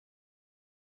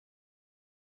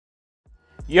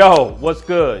Yo, what's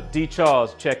good? D.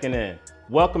 Charles checking in.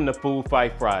 Welcome to Food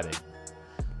Fight Friday.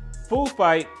 Food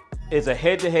Fight is a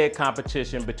head-to-head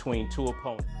competition between two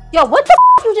opponents. Yo, what the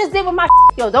you just did with my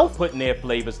Yo, don't putting their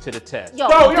flavors to the test. Yo,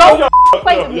 come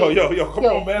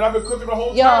on, man. I've been cooking the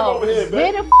whole time over here, man.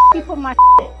 Where the you put my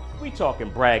We talking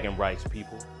bragging rights,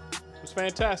 people. It's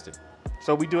fantastic.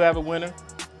 So we do have a winner.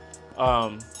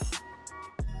 So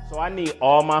I need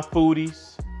all my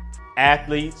foodies,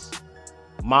 athletes,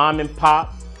 mom and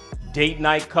pop, date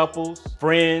night couples,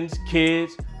 friends,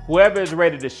 kids, whoever is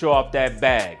ready to show off that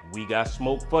bag, we got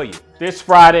smoke for you. This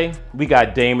Friday, we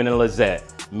got Damon and Lissette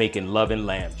making Lovin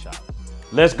lamb chops.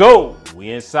 Let's go.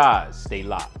 We inside. Stay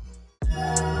locked.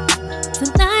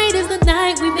 Tonight is the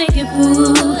night we making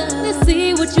food. Let's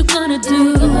see what you gonna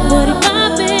do.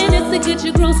 45 minutes to get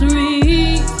your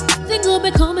groceries. Jingle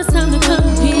back home, it's time to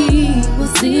compete. We'll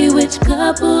see which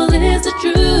couple is the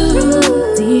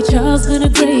truth. D. Charles gonna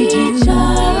grade you. You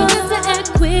got to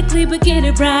act quickly but get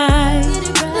it right.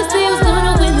 Let's see who's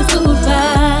gonna win this food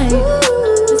fight.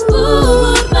 This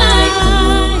food fight.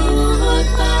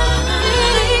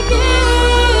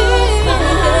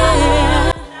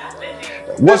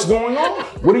 What's going on?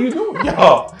 What are you doing?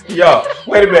 Yo,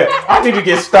 wait a minute. I need to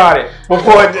get started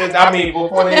before there is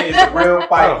a real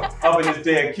fight up in this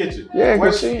damn kitchen. Yeah,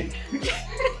 what's she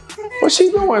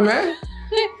doing, man?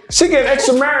 She getting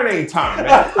extra marinade time,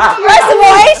 man. First of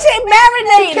all, ain't shit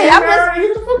marinated.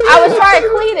 I was trying to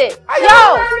clean it. Yo,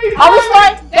 I was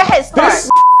trying. Go ahead, start. This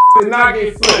did not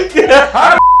get flipped.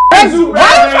 Why you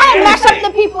trying to mash up the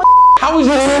people? How was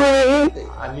you anything?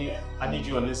 I need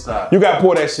you on this side. You gotta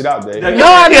pour that shit out, Dave. No,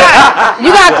 I'm not. You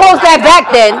gotta close that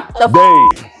back then.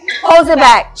 Dave. Close it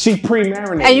back. She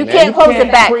pre-marinated. And you can't close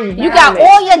it back. You got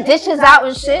all your dishes out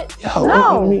and shit. Yo,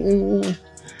 no.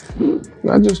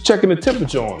 I'm just checking the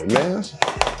temperature on it, man.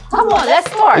 Come on,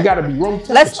 let's start. It gotta be room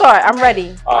temperature. Let's start. I'm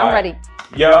ready. I'm ready.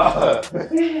 Yo.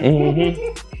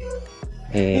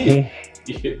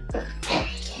 He keeps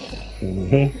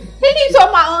talking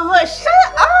about on her.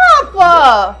 Shut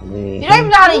up. You don't even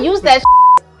know how to use that.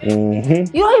 You don't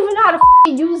even know how to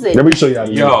use it. Let me show you how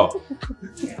to use it. Yo.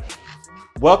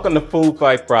 Welcome to Food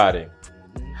Fight Friday.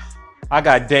 I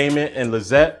got Damon and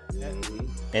Lissette,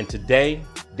 and today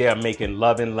they are making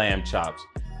Lovin lamb chops.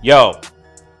 Yo,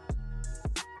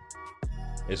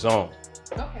 it's on.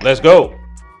 Okay. Let's go.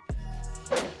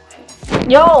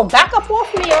 Yo, back up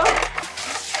off me, yo.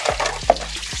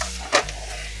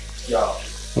 Yo.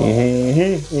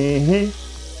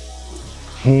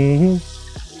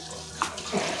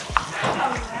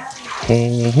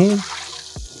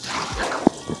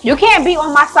 You can't be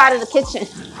on my side of the kitchen.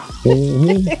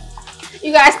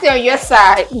 You gotta stay on your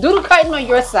side. Do the cutting on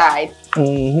your side.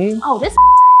 Oh, this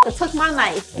took my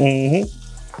knife.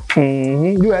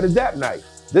 You had a Dapp knife.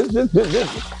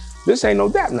 This ain't no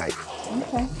Dapp knife.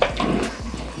 Okay.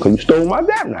 Cause you stole my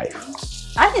Dapp knife.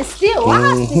 I didn't steal. Why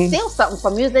I steal something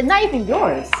from you? The knife is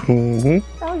yours. What the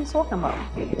hell are you talking about?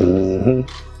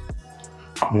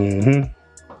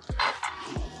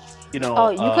 You know. Oh,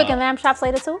 you cooking lamb chops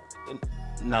later too?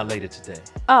 Not later today.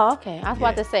 Oh, okay. I was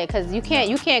about to say because you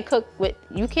can't cook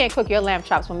your lamb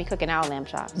chops when we cooking our lamb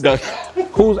chops.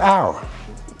 Who's our?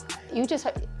 You just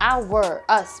our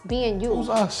us being you. Who's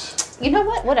us? You know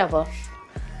what? Whatever.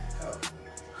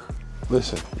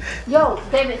 Listen. Yo,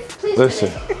 David, please. Listen.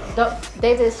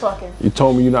 David is talking. You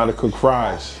told me you know how to cook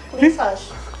fries. Please hush.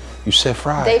 You said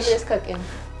fries. David is cooking.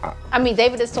 I mean,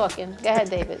 David is talking. Go ahead,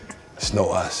 David. It's no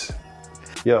us.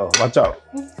 Yo, watch out.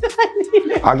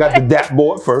 I got the Dapp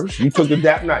board first. You took the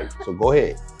Dapp knife, so go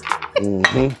ahead.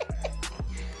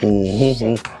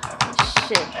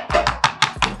 Shit.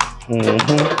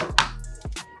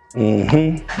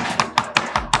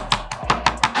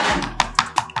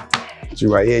 See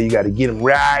right here, you got to get them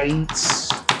right.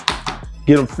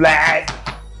 Get them flat.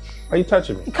 Why you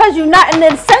touching me? Because you're not in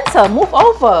the center. Move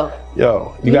over.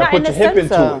 Yo, you got to put your hip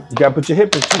into it. You got to put your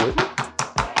hip into it.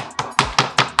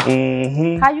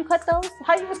 How you cut those?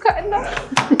 How you was cutting those?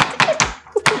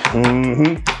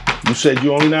 You said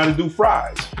you only know how to do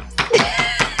fries.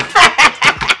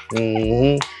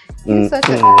 You're such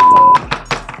an asshole.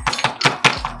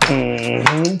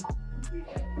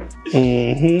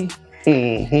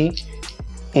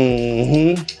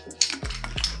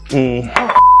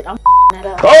 I'm that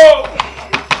up. Oh!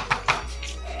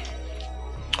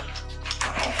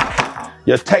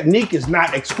 Your technique is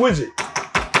not exquisite.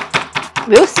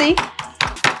 We'll see.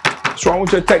 What's wrong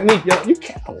with your technique? Yo, you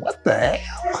can't. What the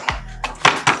hell?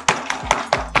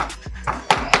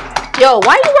 Yo,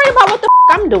 why you worried about what the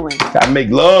I'm doing? Gotta make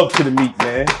love to the meat,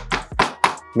 man.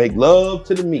 Make love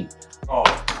to the meat. Oh.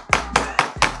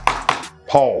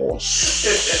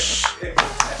 Pause.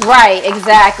 Right,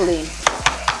 exactly.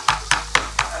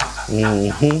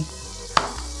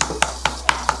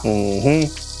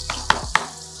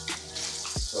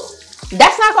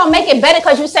 That's not gonna make it better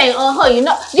because you're saying, you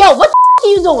know. Yo, what the are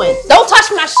you doing? Don't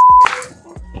touch my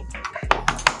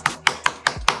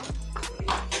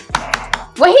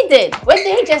What he did? What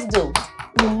did he just do?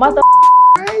 You mother.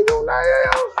 I ain't doing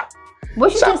that.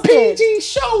 What you It's a just did? PG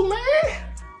show, man.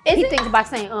 He thinks by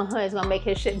saying is gonna make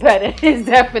his shit better. It's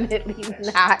definitely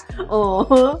not.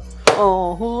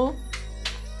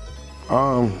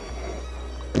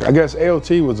 I guess ALT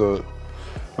was a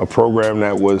program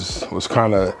that was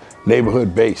kind of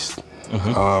neighborhood based.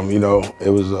 You know, it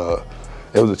was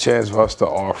a chance for us to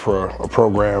offer a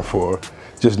program for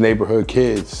just neighborhood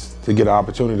kids to get an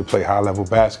opportunity to play high level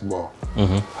basketball.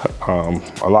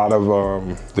 A lot of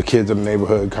the kids in the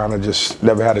neighborhood kind of just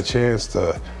never had a chance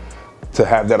to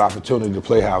have that opportunity to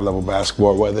play high level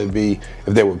basketball, whether it be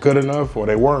if they were good enough or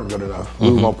they weren't good enough.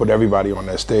 We were gonna put everybody on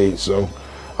that stage. So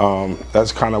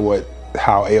that's kind of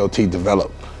how ALT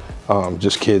developed,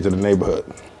 just kids in the neighborhood.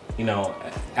 You know,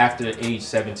 after age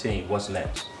 17, what's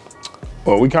next?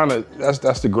 Well, we kind of,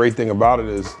 that's the great thing about it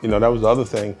is, you know, that was the other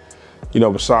thing, you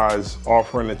know, besides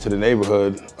offering it to the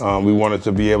neighborhood, we wanted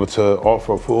to be able to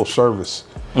offer a full service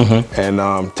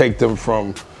and take them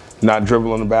from not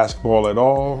dribbling the basketball at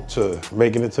all to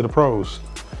making it to the pros.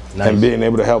 Nice. And being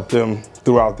able to help them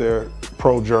throughout their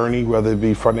pro journey, whether it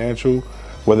be financial,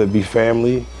 whether it be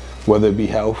family, whether it be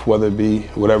health, whether it be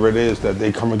whatever it is that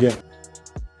they come again.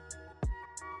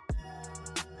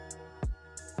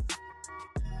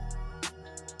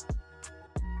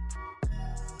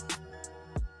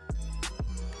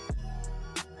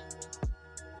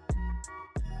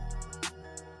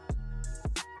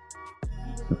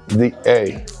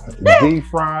 Deep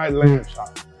fried lamb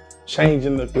chop,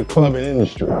 changing the clubbing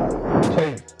industry.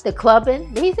 The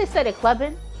clubbing? Did he just say the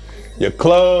clubbing? Your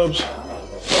clubs,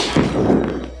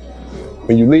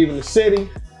 when you leave in the city,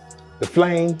 the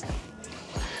flame,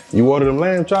 you order them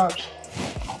lamb chops,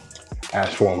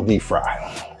 ask for them deep fried.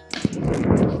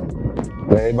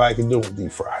 Everybody can do them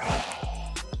deep fried.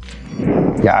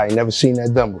 Yeah, I ain't never seen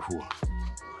that done before.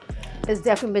 It's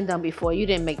definitely been done before. You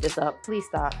didn't make this up. Please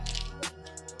stop.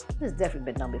 It's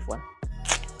definitely been done before.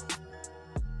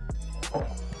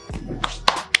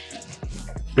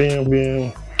 Bam,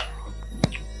 bam.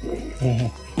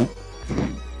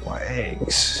 My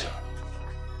eggs.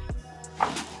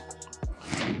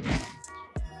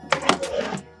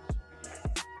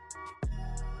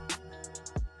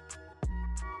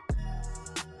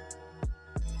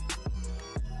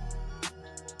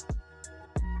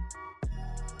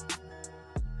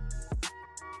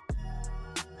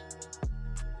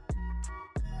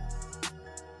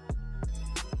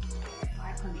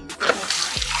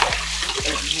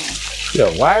 Yo,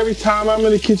 why every time I'm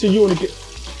in the kitchen, you in the kitchen?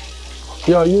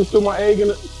 Yo, you threw my egg in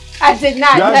the... I did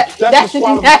not. That's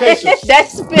disqualification. That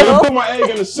spill. You threw my egg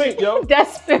in the sink, yo. That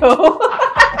spill.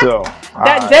 Yo,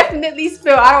 that definitely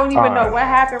spilled. I don't even know what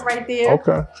happened right there.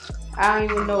 Okay. I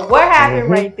don't even know what happened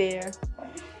right there.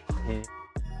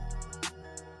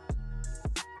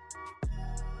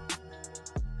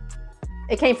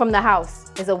 It came from the house.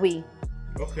 It's a we.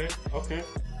 Okay.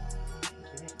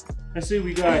 Let's see what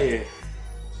we got here.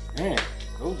 Man,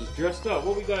 those is dressed up.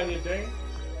 What we got here, Dane?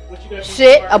 What you got?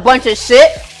 Shit, a bunch of shit.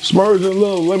 Submerge in a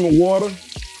little lemon water.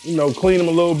 You know, clean them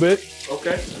a little bit.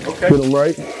 Okay. Put them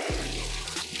right.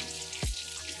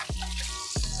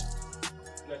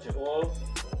 Got your oil.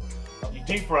 You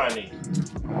deep frying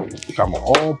these. Got my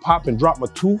oil pop and drop my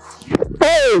tooth.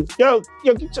 Hey, yo,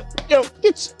 get your.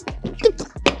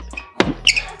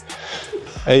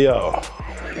 Hey, yo.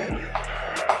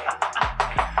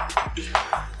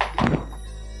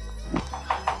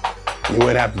 You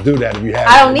wouldn't have to do that if you had.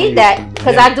 I don't need that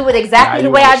because I do it exactly the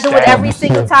way I do it every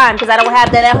single time because I don't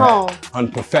have that at home.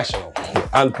 Unprofessional.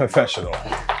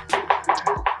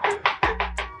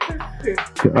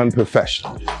 You're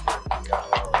unprofessional.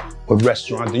 What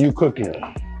restaurant do you cook in?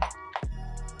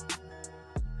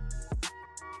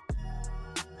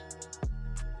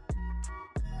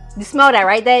 You smell that,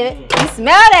 right, David? You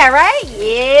smell that, right?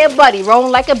 Yeah, buddy.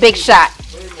 Rolling like a big shot.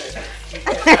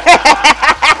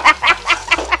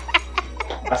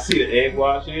 I see the egg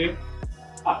wash here.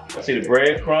 I see the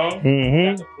breadcrumb.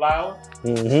 Got the flour.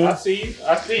 I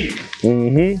see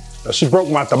you. She broke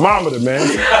my thermometer, man.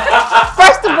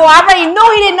 First of all, I already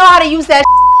knew he didn't know how to use that.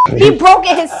 He broke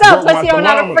it himself because he don't know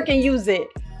how to freaking use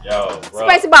it. Yo, bro.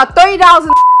 Spends about $30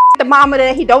 in thermometer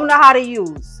that he don't know how to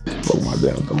use. Broke my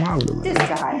damn thermometer, man. This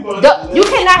guy. You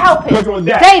cannot help him.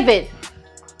 David,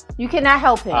 you cannot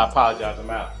help him. I apologize, I'm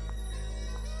out.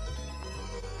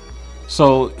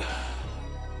 So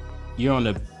you're on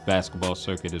the basketball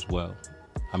circuit as well.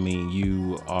 I mean,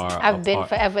 you are. I've been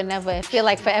forever, never. I feel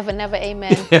like forever, never.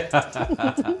 Amen.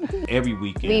 Every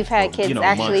weekend. We've had kids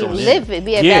actually live it.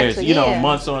 We have years, actually,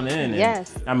 months on end.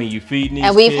 Yes. I mean, you feeding these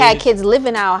and we've kids. had kids live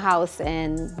in our house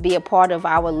and be a part of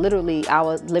our living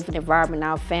environment,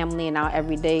 our family, and our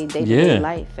everyday day-to-day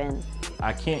life. And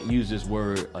I can't use this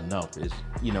word enough. It's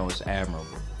it's admirable.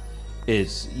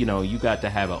 It's you got to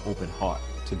have an open heart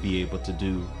to be able to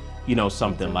do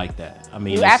something like that. I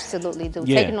mean, you absolutely do.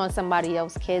 Taking on somebody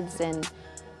else's kids and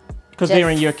because they're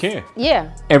in your care.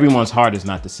 Yeah. Everyone's heart is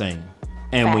not the same,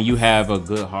 and when you have a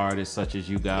good heart, as such as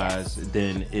you guys,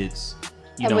 then it's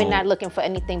and we're not looking for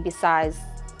anything besides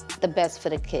the best for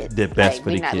the kids. The best for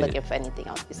the kids. We're not looking for anything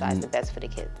else besides the best for the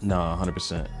kids. No,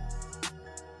 100%.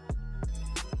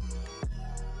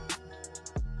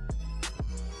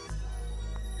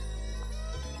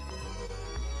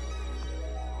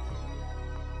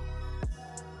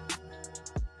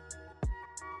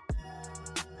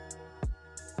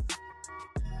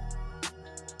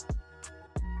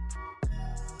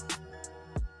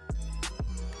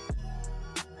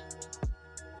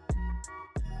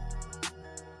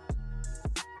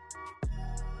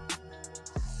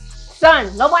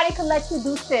 Son, nobody can let you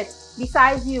do shit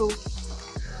besides you.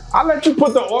 I let you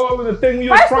put the oil in the thing when you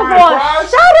was First of frying all, fries.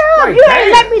 shut up! Like, You damn.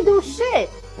 ain't let me do shit.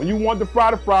 When you want to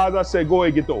fry the fries, I said, go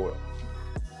ahead, get the oil.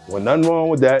 Well, nothing wrong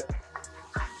with that.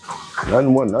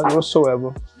 Nothing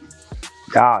whatsoever.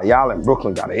 Y'all in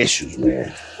Brooklyn got issues,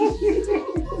 man.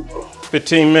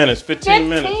 15 minutes. 15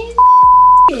 minutes.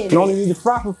 You only need to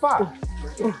fry for 5.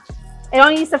 It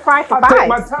only needs to fry for I'll 5. take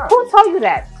my time. Who told you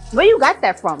that? Where you got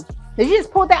that from? Did you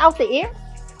just pull that out the air?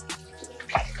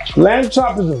 Lamb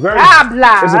chop is a very Blah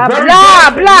blah it's a very blah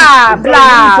delicate- blah you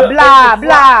blah need to blah overfry-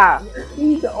 blah. You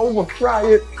need to over fry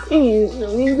it.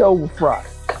 You need to over fry.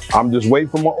 I'm just waiting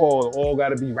for my oil. The oil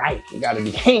gotta be right. It gotta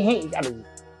be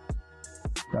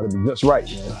gotta be just right,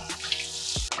 man.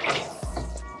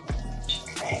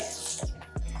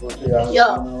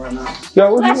 Yo, what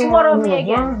Splash you doing water on over me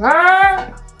here, again. bro? Huh?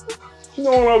 What you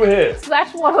doing over here?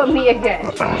 Splash water on me again.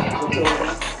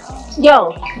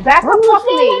 Yo, back up off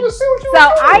me. So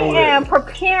I am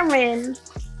preparing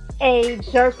a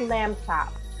jerk lamb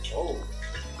chop.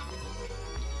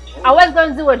 I was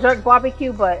gonna do a jerk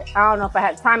barbecue, but I don't know if I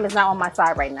had time. Is not on my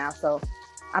side right now, so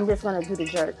I'm just gonna do the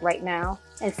jerk right now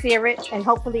and sear it, and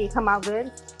hopefully it come out good.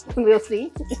 We'll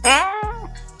see.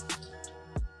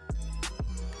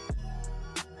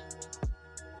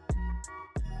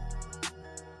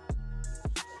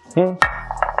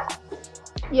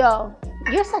 Yo,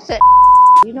 you're such a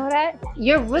you know that?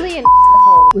 You're really an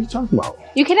asshole. What are you talking about?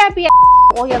 You cannot be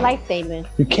all your life, Damon.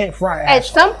 You can't fry At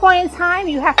ass. some point in time,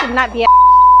 you have to not be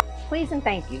please and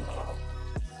thank you.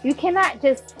 You cannot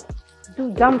just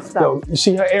do dumb stuff. Yo, you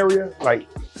see her area? Like,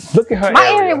 look at her My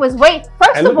area. area was first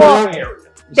And of look all, at my area. You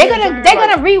they're see what I'm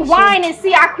gonna saying? rewind and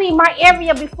see I cleaned my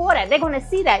area before that. They're gonna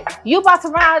see that. You about to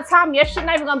run out of time, your shit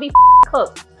not even gonna be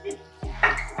cooked.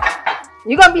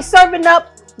 You're gonna be serving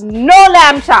up no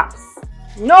lamb chops.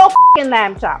 No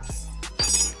lamb chops.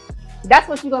 That's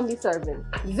what you're gonna be serving.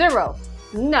 0.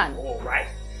 None. All right.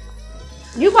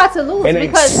 You about to lose And then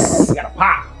because you gotta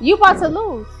pop. you about to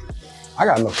lose. I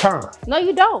got no time. No,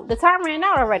 you don't. The time ran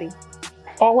out already.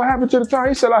 Oh, what happened to the time?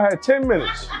 He said I had 10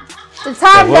 minutes. The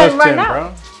time That doesn't was run 10, out.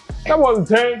 bro. That wasn't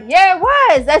 10. Yeah, it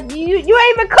was. That's, you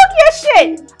ain't even cook your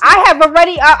shit. I have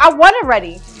already. I won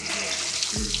already.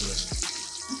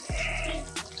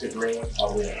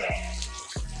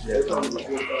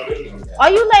 Are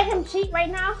you letting him cheat right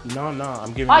now? No,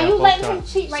 I'm giving. Are y'all you both letting time. him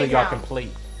cheat right so y'all now? can plate.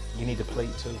 You need to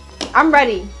plate too. I'm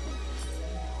ready.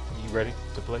 You ready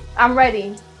to plate? I'm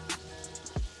ready.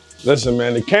 Listen,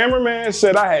 man, the cameraman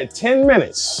said I had 10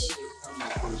 minutes.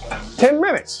 10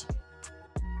 minutes.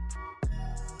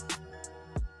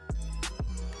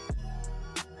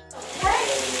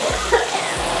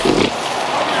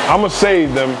 I'm gonna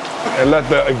save them and let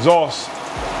the exhaust,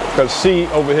 cause see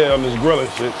over here on this grilling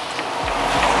shit.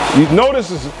 You notice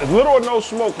it's little or no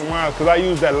smoke in mine, cause I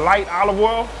use that light olive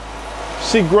oil.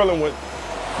 She grilling with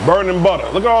burning butter.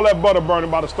 Look at all that butter burning,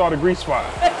 about to start a grease fire.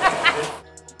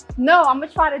 No, I'm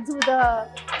gonna try to do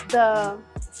the.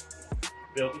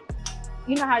 Build.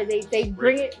 You know how they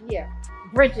bring it? Yeah,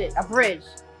 bridge it, a bridge.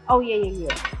 Oh yeah.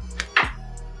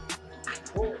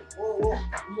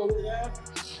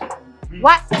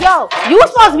 What? Yo, you were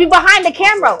supposed to be behind the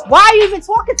camera. Why are you even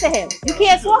talking to him? You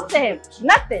can't talk to him.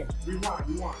 Nothing.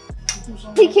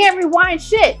 He can't rewind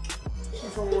shit.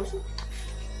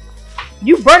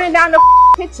 You burning down the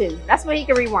kitchen. That's what he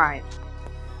can rewind.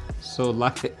 So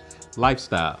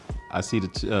lifestyle. I see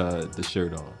the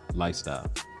shirt on,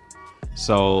 lifestyle.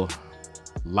 So,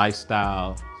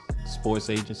 lifestyle sports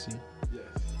agency, Yes.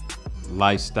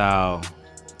 lifestyle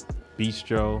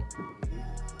bistro,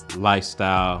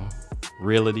 lifestyle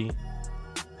realty.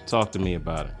 Talk to me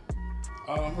about it.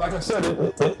 Like I said,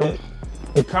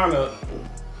 it kind of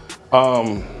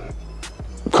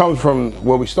comes from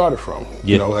where we started from. Yeah.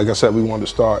 You know, like I said, we wanted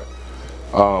to start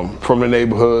from the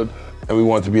neighborhood, and we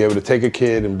wanted to be able to take a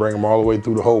kid and bring them all the way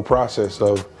through the whole process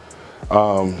of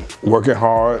working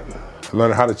hard,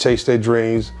 learning how to chase their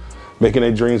dreams, making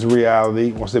their dreams a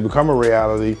reality. Once they become a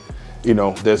reality, you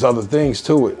know, there's other things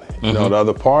to it. You know, the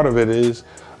other part of it is,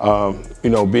 you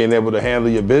know, being able to handle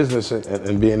your business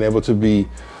and being able to be,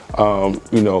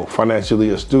 you know,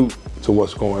 financially astute to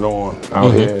what's going on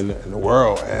out here in the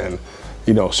world. And,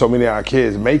 you know, so many of our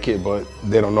kids make it, but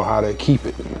they don't know how to keep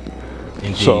it.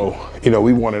 Indeed. So, you know,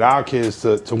 we wanted our kids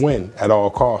to win at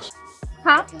all costs.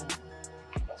 Huh?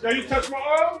 Now you touch my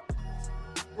arm?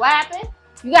 What happened?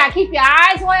 You gotta keep your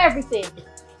eyes on everything.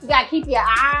 You gotta keep your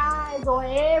eyes on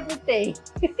everything.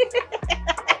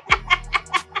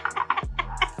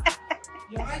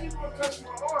 Yeah, how you gonna touch my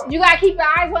arm? You gotta keep your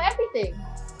eyes on everything.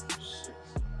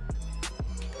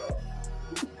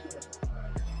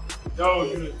 Yo,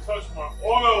 you done touched my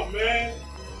oil, man.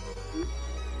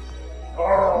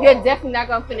 Oh. You're definitely not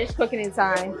gonna finish cooking in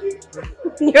time.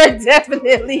 You're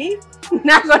definitely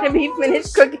not gonna be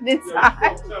finished cooking in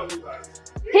time.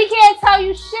 He can't tell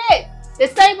you shit. The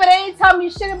same, but they ain't tell me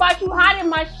shit about you hiding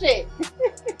my shit.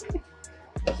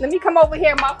 Let me come over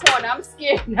here in my corner. I'm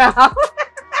scared now.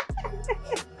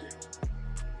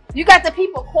 You got the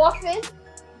people coughing.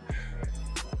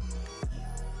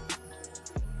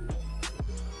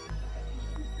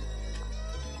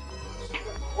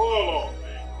 Hold on,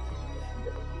 man.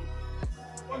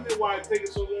 I wonder why it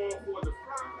takes so long for it to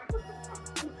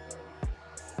fry.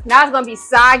 Now it's gonna be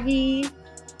soggy.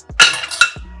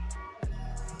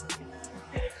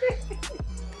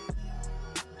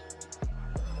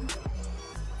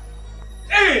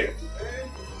 Damn, man.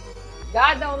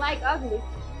 God don't like ugly.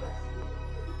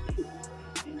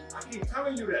 I keep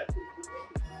telling you that.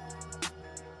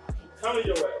 Telling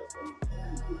your ass.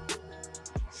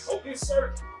 Don't get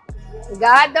certain.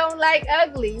 God don't like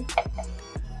ugly.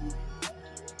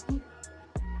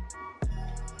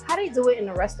 How do you do it in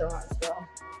the restaurants, bro?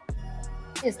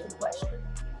 Is the question.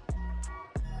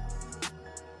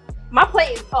 My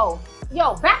plate is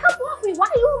yo, back up off me. Why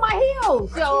are you on my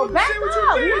heels? Yo, back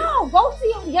up. No, go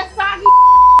see your soggy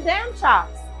lamb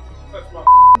chops. Touch my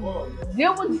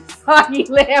Deal with the soggy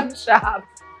lamb chops.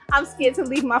 I'm scared to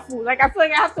leave my food. Like, I feel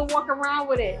like I have to walk around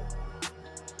with it.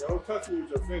 Yo, don't touch me with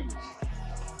your fingers.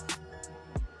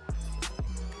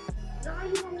 How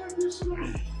you gonna let this shit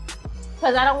on?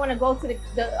 Because I don't want to go to the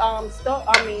store,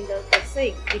 the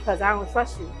sink, because I don't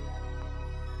trust you.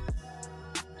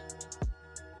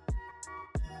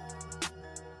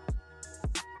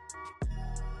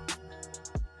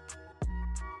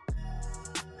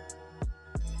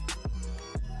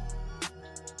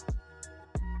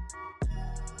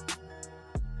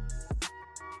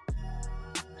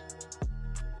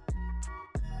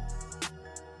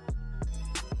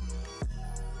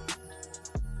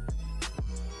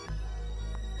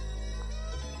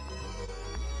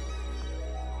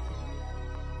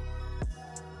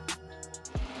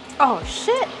 Oh,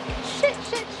 shit.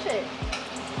 Shit.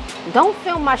 Don't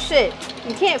film my shit.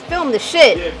 You can't film the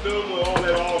shit. Yeah, film with all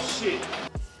that shit.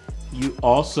 You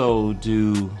also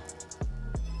do,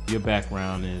 your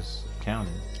background is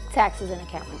accounting. Taxes and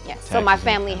accounting, yes. So Taxes my and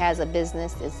family accounting. has a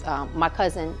business. It's my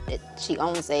cousin, she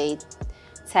owns a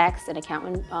tax and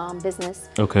accounting business.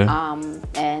 Okay.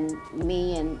 And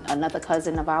me and another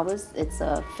cousin of ours, it's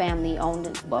a family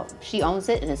owned, well, she owns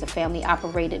it and it's a family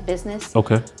operated business.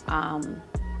 Okay.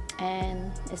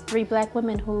 And it's 3 Black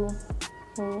women who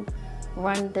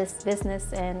run this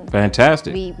business, and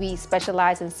Fantastic. we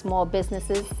specialize in small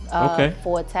businesses Okay.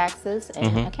 for taxes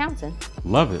and accounting.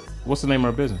 Love it. What's the name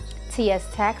of our business? TS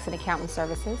Tax and Accounting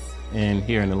Services. And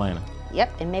here in Atlanta.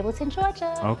 Yep, in Mableton,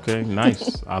 Georgia. Okay,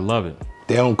 nice. I love it.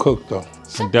 They don't cook though.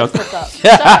 Shut the frick up.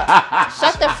 Shut up.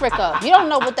 Shut the frick up. You don't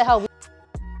know what the hell we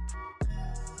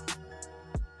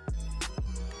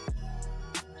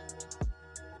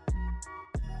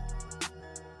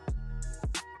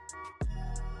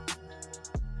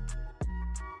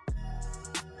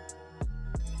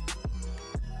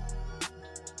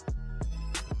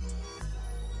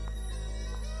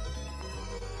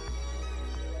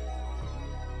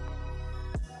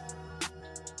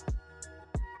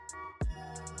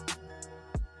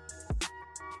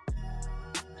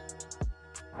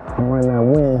I'm running that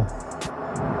win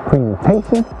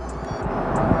presentation.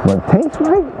 But it tastes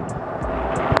right.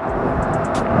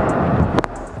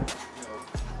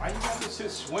 Why you got to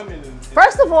sit swimming?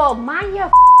 First of all, mind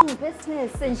your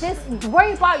business and just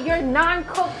worry about your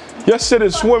non-cooked. Your shit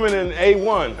is swimming in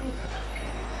A1.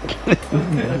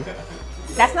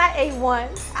 That's not A1.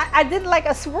 I did like a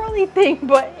swirly thing,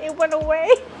 but it went away.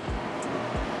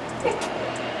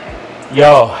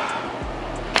 Yo,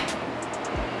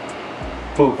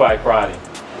 Food Fight Friday.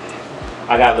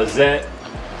 I got Lissette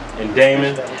and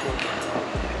Damon.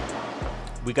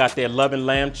 We got their Lovin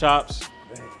lamb chops.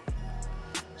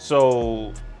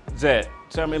 So, Zed,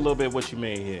 tell me a little bit what you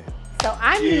made here. So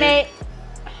I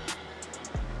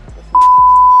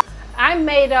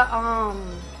made a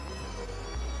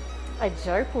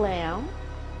jerk lamb.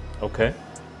 Okay.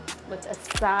 With a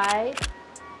side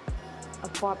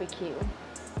of barbecue.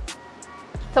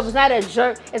 So it's not a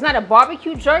jerk, it's not a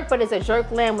barbecue jerk, but it's a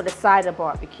jerk lamb with a side of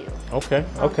barbecue. Okay,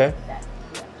 okay.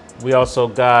 We also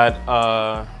got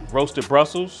roasted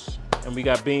Brussels, and we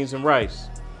got beans and rice.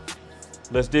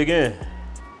 Let's dig in.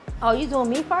 Oh, you doing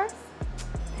me first?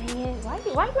 Dang it, why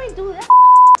you ain't do that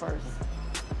first?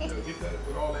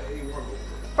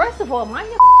 First of all, mind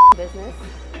your business.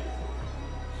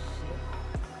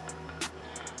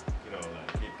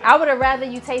 I would have rather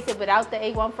you taste it without the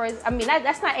A1 first. I mean,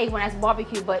 that's not A1, that's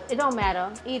barbecue, but it don't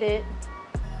matter. Eat it.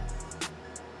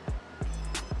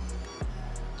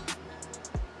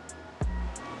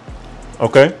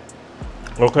 Okay,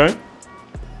 okay.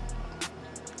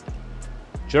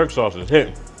 Jerk sauce is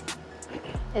hitting.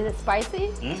 Is it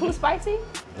spicy? Too spicy?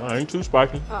 No, it ain't too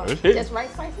spicy. Oh, It's hitting. just right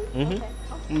spicy? Okay.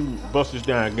 Bust this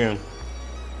down again.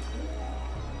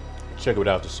 Check it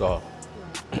without the salt.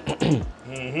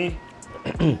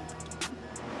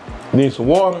 Need some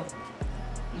water?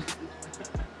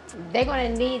 They're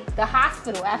gonna need the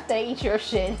hospital after they eat your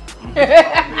shit.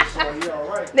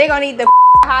 They're gonna need the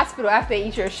hospital after they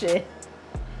eat your shit.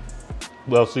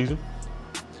 Well seasoned.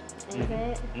 Is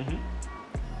it?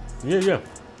 Yeah, yeah.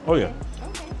 Oh yeah.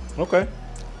 Okay.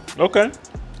 Okay.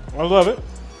 I love it.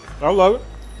 I love it.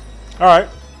 All right.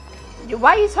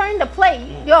 Why you turning the plate?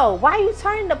 Yo, why you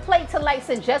turning the plate to like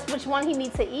suggest which one he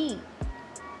needs to eat?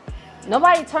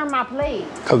 Nobody turned my plate.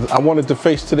 Because I wanted to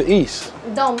face to the east.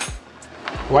 Don't.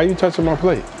 Why you touching my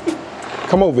plate?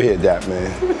 Come over here, Dapp,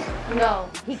 man. No,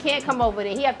 he can't come over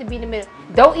there. He have to be in the middle.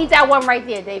 Don't eat that one right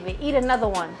there, David. Eat another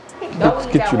one. Don't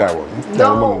eat Get you that one.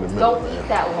 That one in the middle, don't eat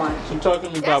that one. So talk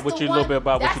to me about what you, a little bit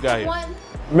about what you got here.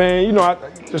 Man, you know, I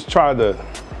just try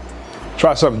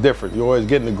something different. You always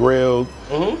getting the grilled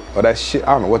or that shit.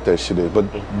 I don't know what that shit is,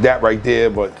 but that right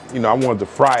there. But you know, I wanted to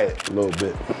fry it a little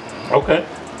bit. Okay.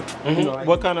 You know,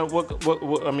 what kind of what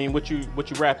I mean, what you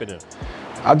wrap it in?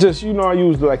 I just, you know, I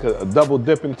used like a double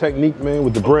dipping technique, man,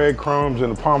 with the breadcrumbs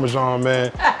and the Parmesan,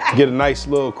 man. Get a nice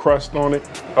little crust on it.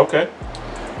 Okay.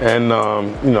 And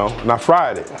you know, and I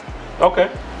fried it. Okay.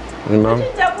 You know,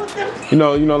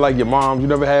 you know, like your mom. You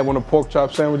never had one of pork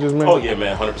chop sandwiches, man? Oh yeah,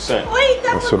 man, 100%.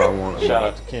 That's what I want. Shout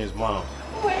out to Ken's mom.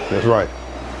 That's right.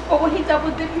 Oh, when he double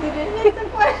dipped it in,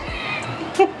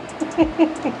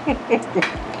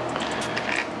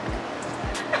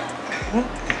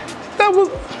 That was.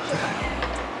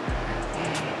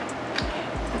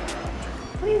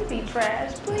 Please be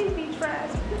trash. Please be trash.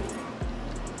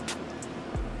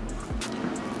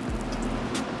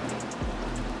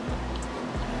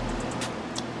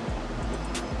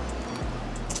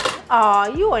 Aw,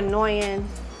 you annoying.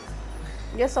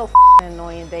 You're so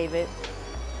annoying, David.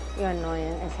 You're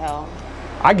annoying as hell.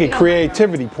 I get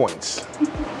creativity points.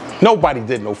 Nobody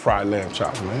did no fried lamb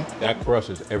chops, man. That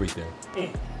crushes everything.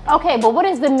 Okay, but what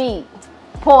is the meat?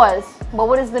 Pause. But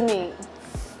what is the meat?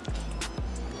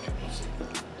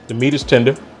 The meat is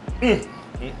tender. Is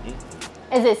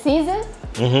it seasoned?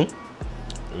 Mm-hmm.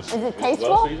 Is it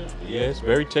tasteful? Yeah, it's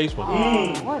very tasteful.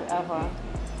 Whatever.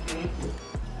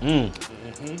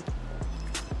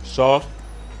 Sauce.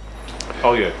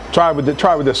 Oh yeah. Try with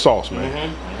the sauce,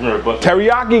 man.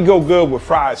 Teriyaki go good with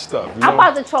fried stuff. You know? I'm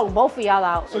about to choke both of y'all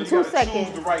out in 2 seconds.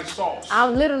 Choose the right sauce.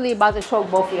 I'm literally about to choke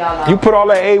both of y'all out. You put all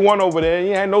that A1 over there, and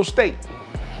you had no steak.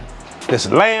 It's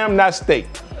lamb, not steak.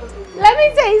 Let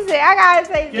me taste it. I gotta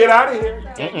taste it. Get out of here.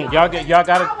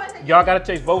 Y'all gotta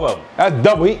taste both of them. That's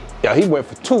double. He went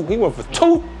for two. He went for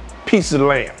 2 pieces of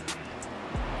lamb.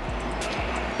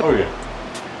 Oh yeah.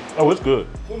 Oh, it's good.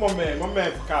 Well, my man from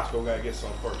Costco gotta get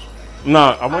some first.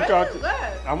 Nah, I want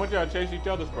y'all to taste each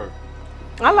other's first.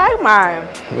 I like mine.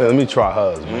 Man, let me try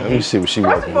hers, man. Let me see what she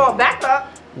First working of all, with. back up.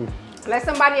 Let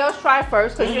somebody else try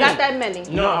first, because you got that many.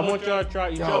 No, I want y'all to try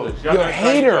each other's. Y'all You're a gotta try each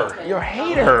hater. other's. You're a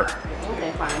hater.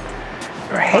 Okay, fine.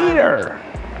 You're a hater.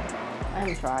 Let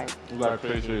him try it. You gotta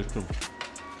taste his too.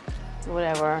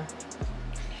 Whatever.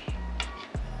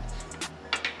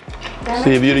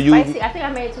 See, if you'd have used, spicy. I think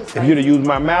I made it too spicy. if you'd have used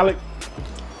my mallet,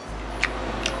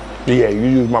 yeah, you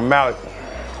used my mallet.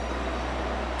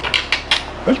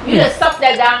 You just suck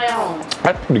that down at home.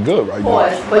 That's pretty good right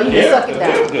Pause, there. but you just suck it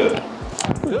down. Good.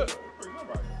 Good.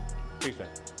 Peace, man.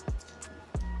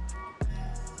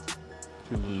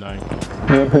 290.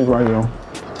 Yeah, piece right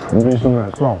there. Give me some of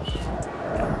that sauce.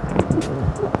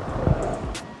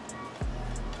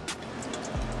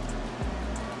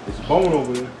 It's a bone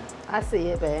over there. I see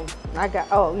it, babe. I got.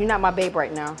 Oh, you're not my babe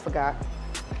right now. Forgot.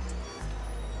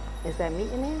 Is that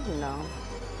meat in there? No.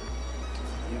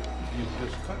 You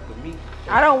just cut the meat.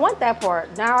 I don't want that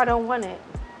part. Now I don't want it.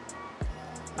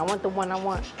 I want the one I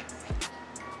want.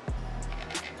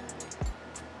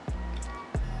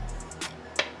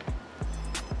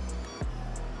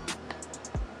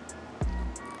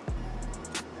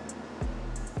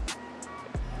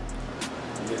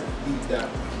 Yeah, eat that.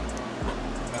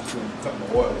 That's when you cut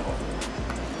my oil off.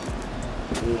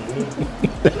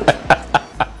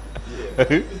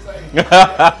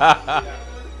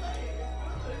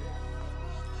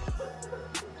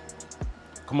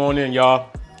 Come on in, y'all.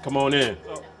 Come on in.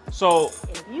 So,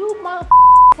 If you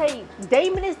motherfuckers say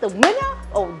Damon is the winner,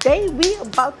 oh, we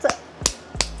about to.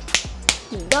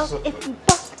 You know, if you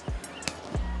fuck.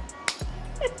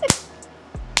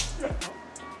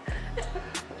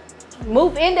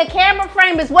 Move in the camera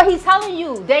frame is what he's telling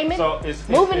you, Damon. So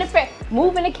move in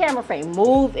the camera frame.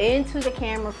 Move into the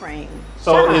camera frame.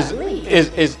 so Golly.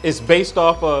 is based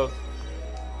off of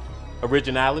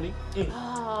originality,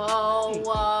 Oh,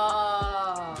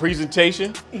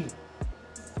 presentation, he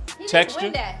texture.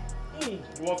 didn't win that. You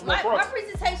want some more My crust?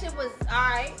 presentation was all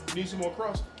right. You need some more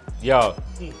crust? Yo,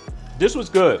 this was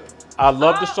good. I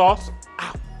love the sauce.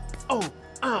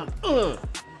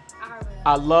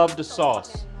 I love the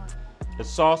sauce. The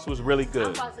sauce was really I'm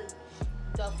good. about to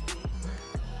duck you.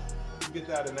 You get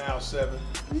that in aisle 7.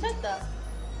 Shut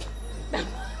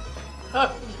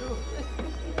up.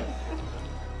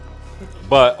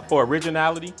 But for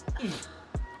originality,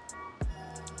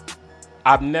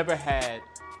 I've never had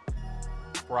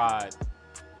fried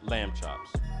lamb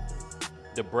chops.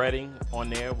 The breading on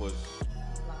there was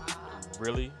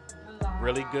really,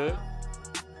 really good.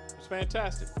 It's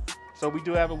fantastic. So we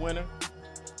do have a winner.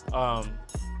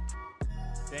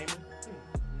 Damon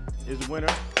is a winner.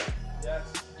 Yes.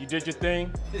 You did your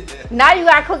thing. Now you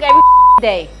gotta cook every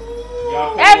day.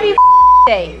 Y'all come Every on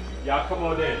day. in. Y'all come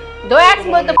on in. Don't ask me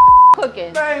what the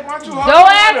cooking. Hey, why you Don't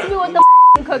ask me what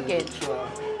the cooking.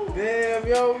 Damn,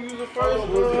 yo, you the first one.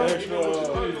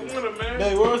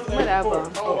 Hey, where's the Whatever.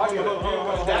 Oh, I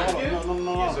got it.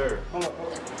 No. Yes, sir.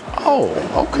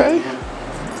 Oh, okay.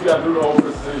 You gotta do the whole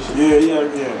presentation.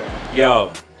 Yeah.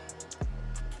 Yo,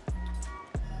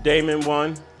 Damon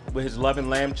won with his Lovin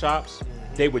lamb chops.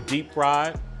 They were deep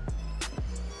fried.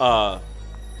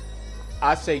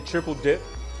 I say triple dip.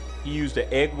 He used an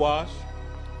egg wash.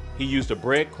 He used a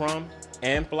breadcrumb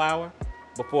and flour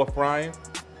before frying.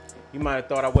 You might have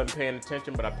thought I wasn't paying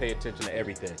attention, but I pay attention to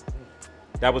everything.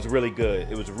 That was really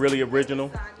good. It was really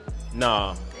original.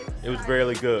 Nah, it was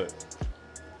really good.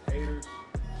 Haters.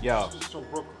 Yo, So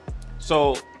Brooklyn.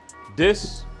 so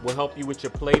this will help you with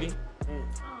your plating.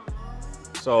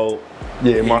 So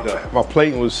Yeah, my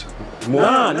plating was more.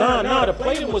 Nah, the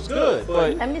plating was good,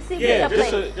 but Let me see what yeah, your this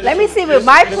plate. a- Let me this- see what this-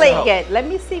 my this plate help. get. Let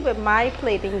me see what my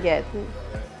plating get.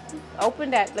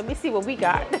 Open that. Let me see what we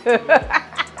got.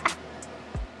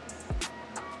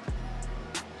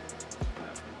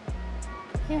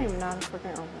 You don't even know how to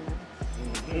freaking open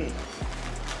that.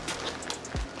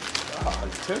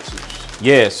 Texas.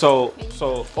 Yeah, so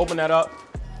open that up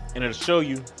and it'll show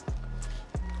you.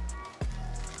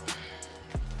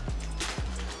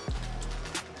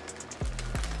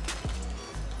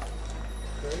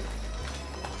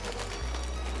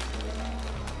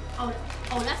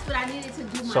 Oh, that's what I needed to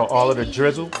do. So all of the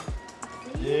drizzle,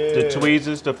 Yeah. the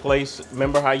tweezers, the place.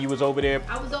 Remember how you was over there?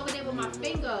 I was over there with my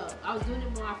finger. I was doing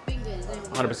it with my fingers.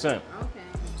 100%. Okay.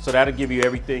 So that'll give you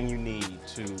everything you need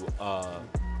to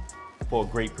for a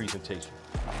great presentation.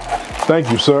 Thank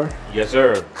you, sir. Yes,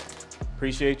 sir.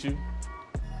 Appreciate you.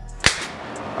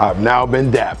 I've now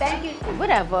been dapped. Thank you.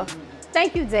 Whatever.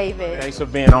 Thank you, David. Thanks for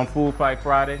being on Food Fight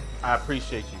Friday. I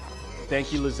appreciate you.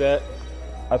 Thank you, Lissette.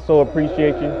 I so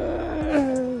appreciate you.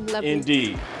 Love you.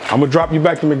 Indeed. I'm gonna drop you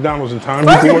back to McDonald's in time.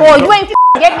 First You of can all, work- you ain't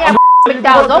get me at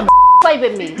McDonald's. Don't play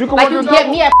with me. can Like work you your get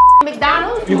double. me at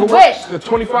McDonald's. You You can work wish. the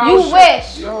 24 You hours.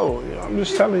 wish. Yo, I'm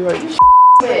just telling you, like,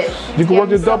 Wish. You can Get work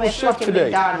me the double some at shift fucking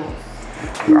today. McDonald's.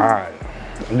 all right.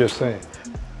 I'm just saying.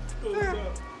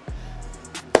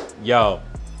 Yo,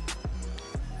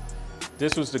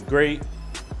 this was the great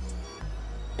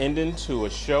ending to a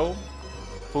show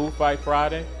Food Fight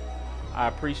Friday. I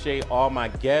appreciate all my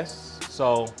guests,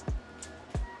 so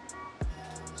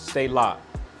stay locked.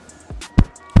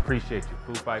 Appreciate you.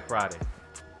 Food Fight Friday.